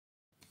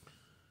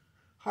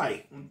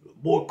Hi,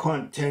 more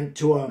content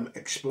to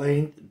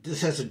explain.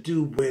 This has to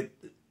do with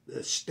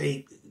the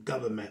state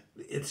government.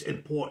 It's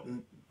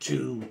important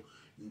to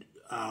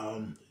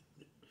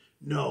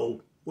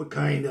know what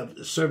kind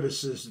of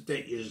services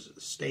that your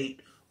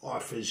state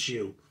offers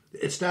you.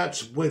 It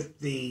starts with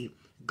the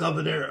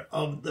governor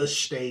of the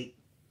state,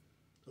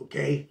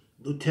 okay?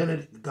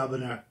 Lieutenant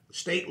governor,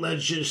 state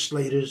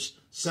legislators,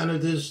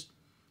 senators,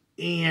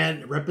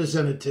 and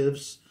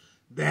representatives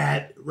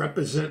that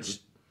represents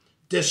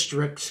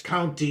districts,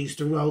 counties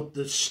throughout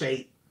the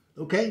state,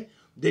 okay?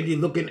 Then you're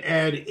looking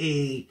at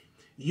a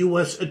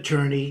U.S.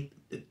 attorney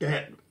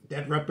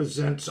that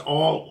represents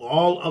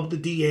all of the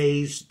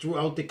DAs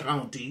throughout the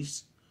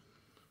counties,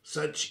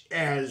 such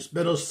as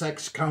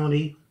Middlesex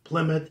County,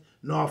 Plymouth,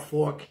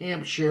 Norfolk,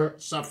 Hampshire,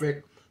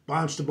 Suffolk,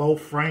 Barnstable,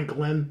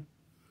 Franklin,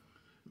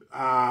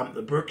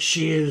 the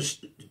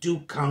Berkshires,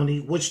 Duke County,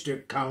 Worcester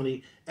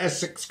County,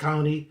 Essex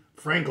County,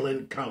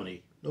 Franklin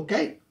County,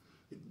 okay?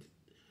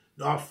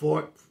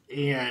 Norfolk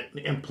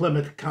and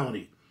Plymouth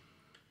County.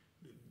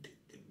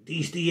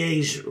 These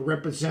DAs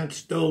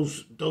represents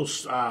those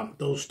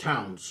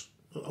towns,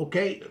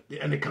 okay,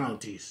 and the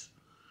counties,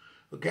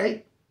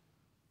 okay.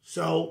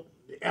 So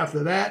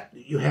after that,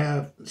 you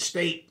have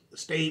state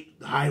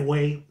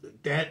highway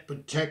that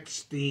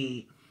protects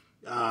the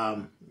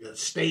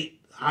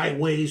state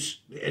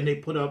highways, and they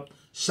put up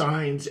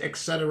signs,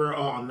 etc.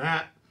 on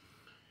that.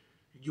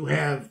 You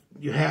have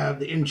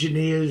the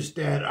engineers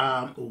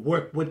that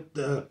work with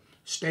the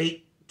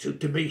state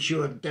to make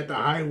sure that the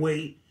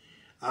highway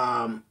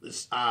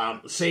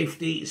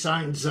safety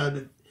signs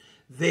are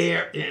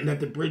there and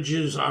that the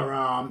bridges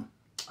are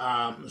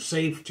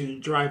safe to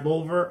drive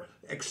over,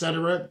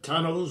 etc.,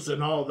 tunnels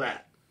and all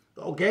that.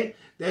 Okay?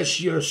 That's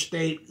your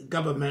state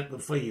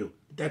government for you.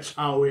 That's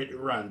how it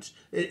runs.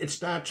 It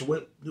starts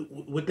with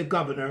the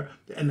governor,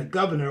 and the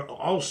governor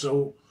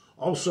also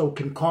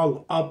can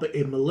call up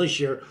a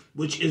militia,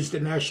 which is the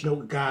National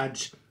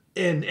Guards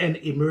in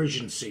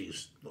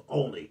emergencies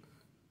only.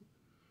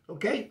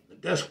 Okay?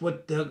 That's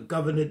what the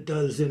governor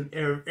does in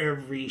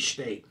every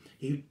state.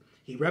 He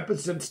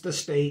represents the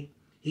state.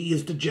 He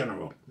is the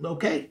general.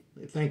 Okay?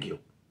 Thank you.